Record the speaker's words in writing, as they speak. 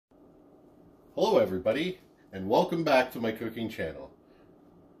Hello everybody, and welcome back to my cooking channel.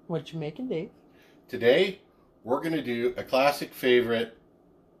 What you making, Dave? Today, we're going to do a classic favorite,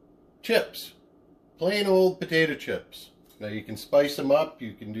 chips. Plain old potato chips. Now you can spice them up,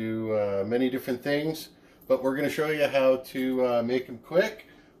 you can do many different things, but we're going to show you how to make them quick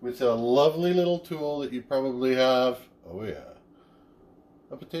with a lovely little tool that you probably have. Oh yeah,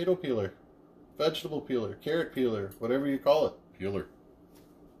 a potato peeler, vegetable peeler, carrot peeler, whatever you call it, peeler.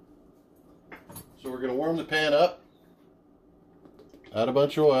 So we're going to warm the pan up, add a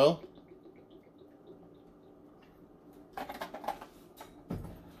bunch of oil,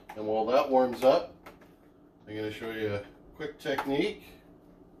 and while that warms up, I'm going to show you a quick technique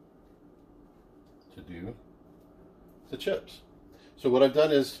to do the chips. So what I've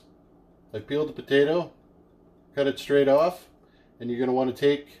done is I've peeled the potato, cut it straight off, and you're going to want to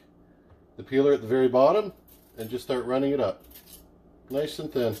take the peeler at the very bottom and just start running it up, nice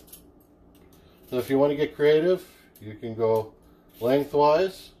and thin. Now if you want to get creative, you can go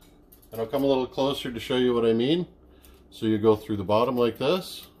lengthwise, and I'll come a little closer to show you what I mean. So you go through the bottom like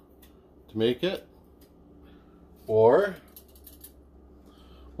this to make it, or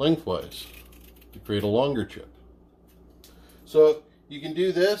lengthwise to create a longer chip. So you can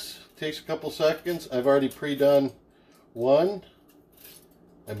do this, it takes a couple seconds. I've already pre-done one,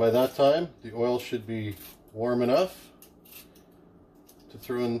 and by that time the oil should be warm enough to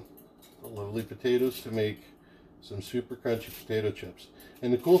throw in the lovely potatoes to make some super crunchy potato chips.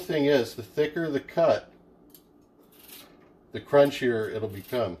 And the cool thing is, the thicker the cut, the crunchier it'll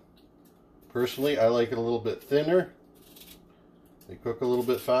become. Personally, I like it a little bit thinner. They cook a little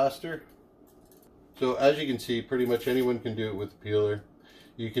bit faster. So as you can see, pretty much anyone can do it with a peeler.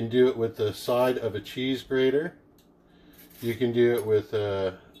 You can do it with the side of a cheese grater. You can do it with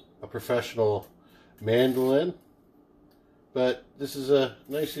a professional mandolin. But this is a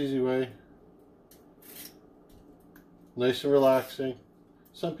nice, easy way. Nice and relaxing.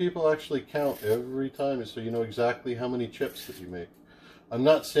 Some people actually count every time, so you know exactly how many chips that you make. I'm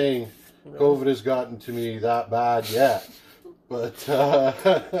not saying COVID has gotten to me that bad yet, but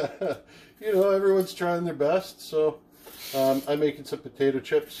you know, everyone's trying their best. So I'm making some potato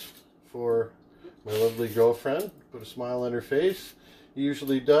chips for my lovely girlfriend. Put a smile on her face. It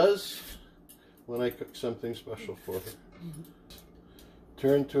usually does when I cook something special for her.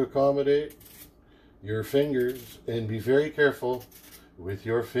 Turn to accommodate your fingers and be very careful with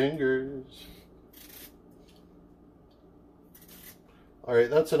your fingers.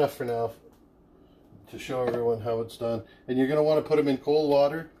 Alright, that's enough for now to show everyone how it's done. And you're going to want to put them in cold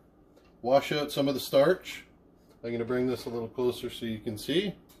water. Wash out some of the starch. I'm going to bring this a little closer so you can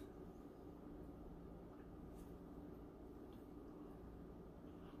see.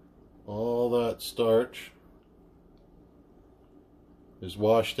 All that starch is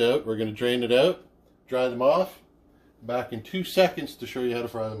washed out. We're going to drain it out, dry them off. Back in 2 seconds to show you how to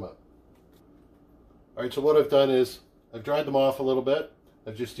fry them up. Alright, so what I've done is I've dried them off a little bit.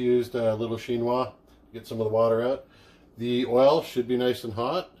 I've just used a little chinois to get some of the water out. The oil should be nice and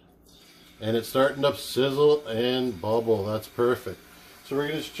hot, and it's starting to sizzle and bubble. That's perfect. So we're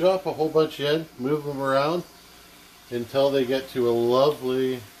going to just chop a whole bunch in, move them around until they get to a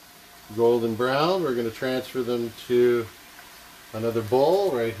lovely golden brown. We're going to transfer them to another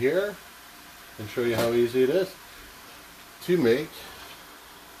bowl right here and show you how easy it is to make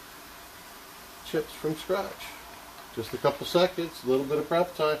chips from scratch. Just a couple seconds, a little bit of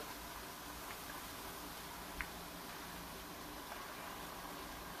prep time.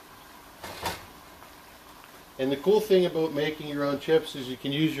 And the cool thing about making your own chips is you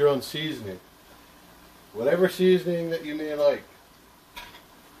can use your own seasoning. Whatever seasoning that you may like.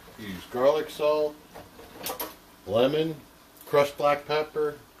 Use garlic salt, lemon, crushed black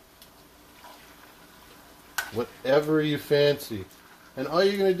pepper, whatever you fancy. And all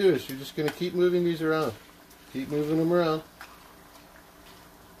you're going to do is you're just going to keep moving these around. Keep moving them around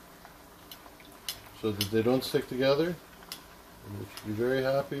so that they don't stick together. And you should be very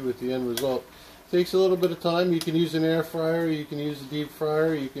happy with the end result. It takes a little bit of time. You can use an air fryer, you can use a deep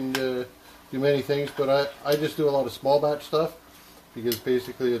fryer, you can do many things, but I just do a lot of small batch stuff because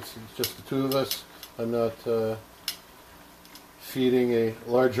basically it's just the two of us. I'm not feeding a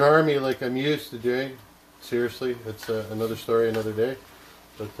large army like I'm used to doing. Seriously, it's another story, another day.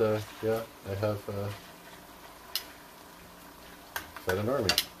 But yeah, I have fed an army,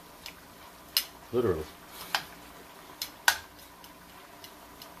 literally.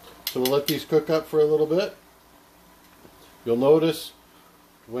 So we'll let these cook up for a little bit. You'll notice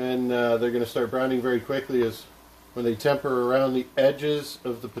when they're going to start browning very quickly is when they temper around the edges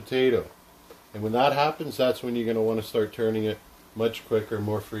of the potato. And when that happens, that's when you're going to want to start turning it much quicker,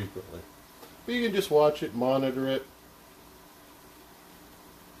 more frequently. But you can just watch it, monitor it.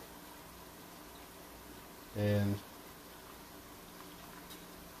 And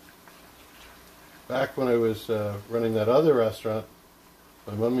back when I was running that other restaurant,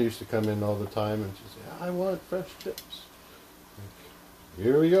 my mom used to come in all the time and she'd say, I want fresh chips. Like,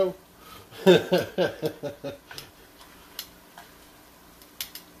 here we go.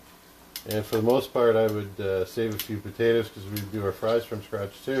 And for the most part, I would save a few potatoes because we'd do our fries from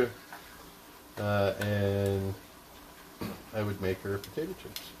scratch too. And I would make her potato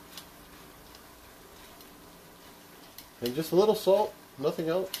chips. And just a little salt, nothing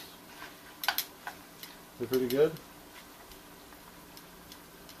else. They're pretty good.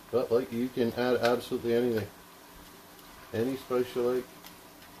 But like, you can add absolutely anything. Any spice you like.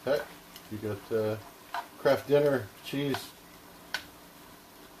 Heck, you got Kraft Dinner cheese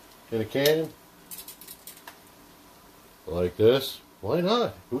in a can. Like this. Why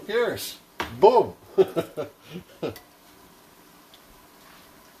not? Who cares? Boom! Fun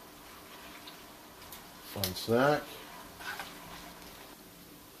snack.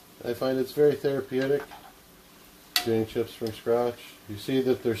 I find it's very therapeutic doing chips from scratch. You see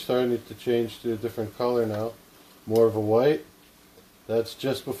that they're starting to change to a different color now, more of a white. That's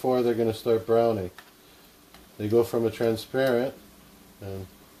just before they're going to start browning. They go from a transparent, and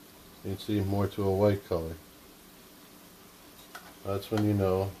you can see more to a white color. That's when you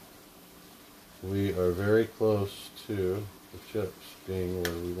know we are very close to the chips being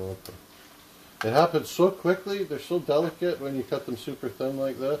where we want them. It happens so quickly, they're so delicate when you cut them super thin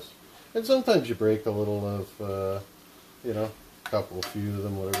like this. And sometimes you break a little of, you know, a few of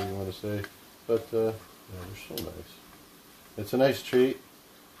them, whatever you want to say. But, yeah, they're so nice. It's a nice treat.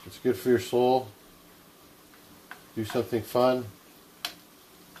 It's good for your soul. Do something fun.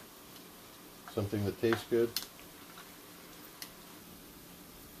 Something that tastes good.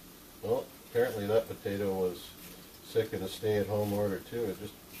 Well, apparently that potato was sick in a stay-at-home order too. It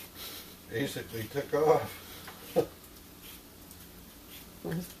just basically took off.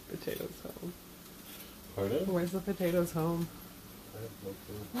 Where's the potatoes home? Pardon? Where's the potatoes home? I have no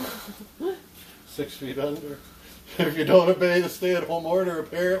clue. 6 feet under. If you don't obey the stay-at-home order,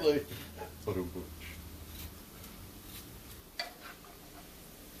 apparently.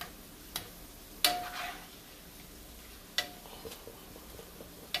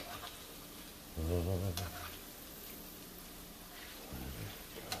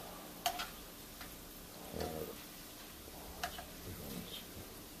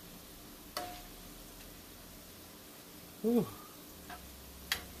 Ooh.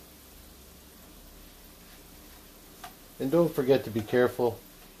 And don't forget to be careful,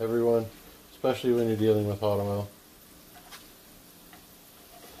 everyone, especially when you're dealing with hot oil.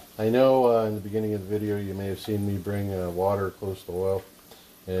 I know in the beginning of the video you may have seen me bring water close to oil,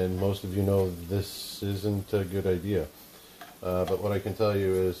 and most of you know this isn't a good idea. But what I can tell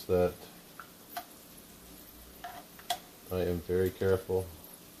you is that I am very careful,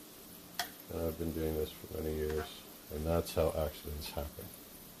 and I've been doing this for many years, and that's how accidents happen.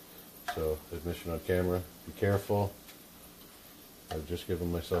 So, admission on camera, be careful. I've just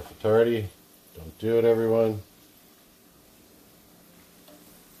given myself a tardy. Don't do it, everyone.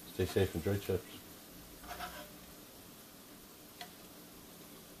 Stay safe, enjoy chips.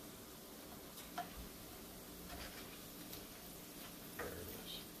 There it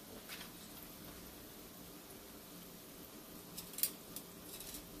is.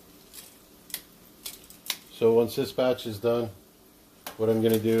 So once this batch is done, what I'm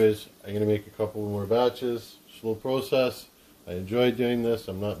going to do is I'm going to make a couple more batches. Slow process. I enjoy doing this.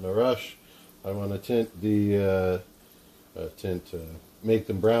 I'm not in a rush. I want to tint the make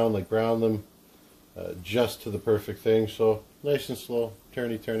them brown, like brown them just to the perfect thing. So nice and slow,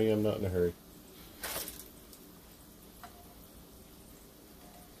 turny. I'm not in a hurry.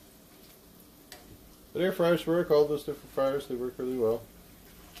 But air fryers work. All those different fryers, they work really well.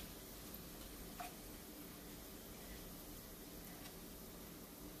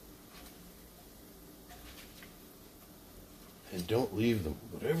 And don't leave them,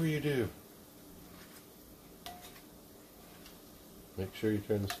 whatever you do. Make sure you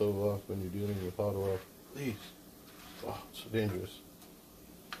turn the stove off when you're dealing with hot oil. Please. Oh, it's so dangerous.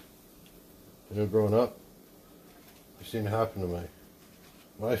 You know, growing up, I've seen it happen to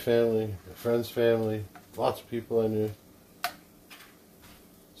my family, my friend's family, lots of people I knew.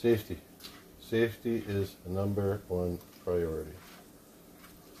 Safety. Safety is the #1 priority.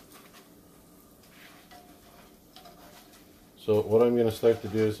 So what I'm going to start to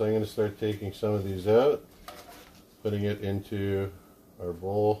do is I'm going to start taking some of these out, putting it into our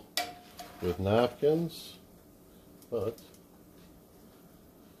bowl with napkins, but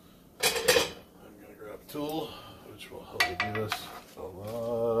tool, which will help me do this a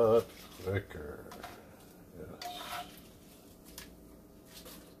lot quicker. Yes.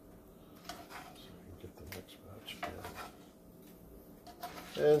 So we can get the next batch again.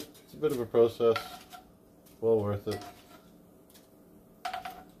 And it's a bit of a process, well worth it.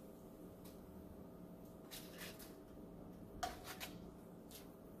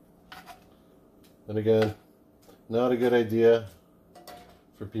 And again, not a good idea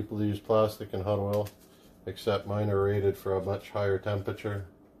for people to use plastic and hot oil, except mine are rated for a much higher temperature.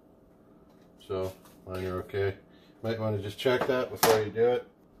 So mine are okay. Might want to just check that before you do it.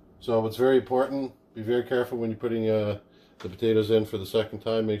 So what's very important, be very careful when you're putting the potatoes in for the second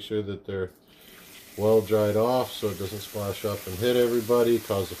time. Make sure that they're well dried off so it doesn't splash up and hit everybody,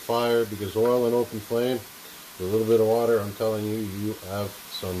 cause a fire, because oil and open flame, with a little bit of water, I'm telling you, you have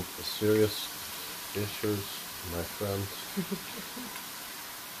some serious issues, my friends.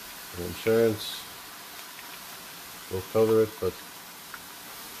 And insurance will cover it, but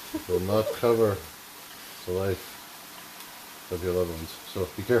it will not cover the life of your loved ones. So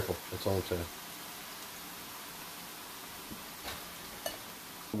be careful, that's all I'm saying.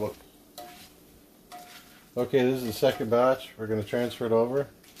 Okay, this is the second batch. We're going to transfer it over.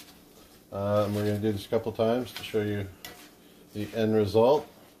 And we're going to do this a couple times to show you the end result.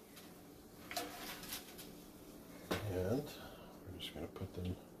 And we're just going to put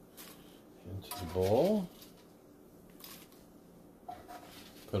them into the bowl.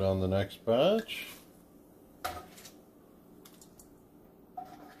 Put on the next batch.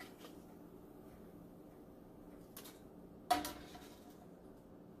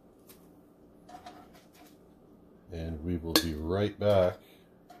 And we will be right back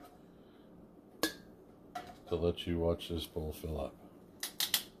to let you watch this bowl fill up.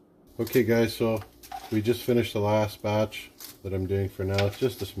 Okay guys, so we just finished the last batch that I'm doing for now. It's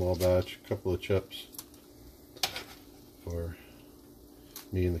just a small batch, a couple of chips for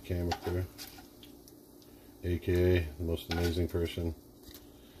me and the camera crew, aka the most amazing person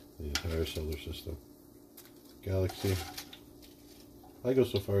in the entire solar system, galaxy. I go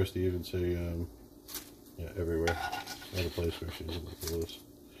so far as to even say yeah, everywhere. Not a place where she isn't like Lewis.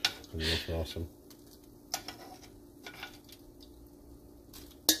 And that's awesome.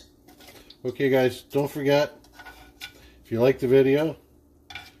 Okay guys, don't forget, if you like the video,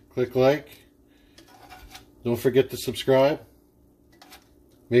 click like. Don't forget to subscribe.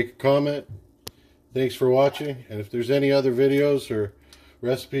 Make a comment. Thanks for watching. And if there's any other videos or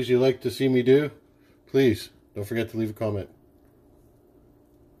recipes you'd like to see me do, please don't forget to leave a comment.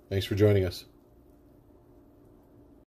 Thanks for joining us.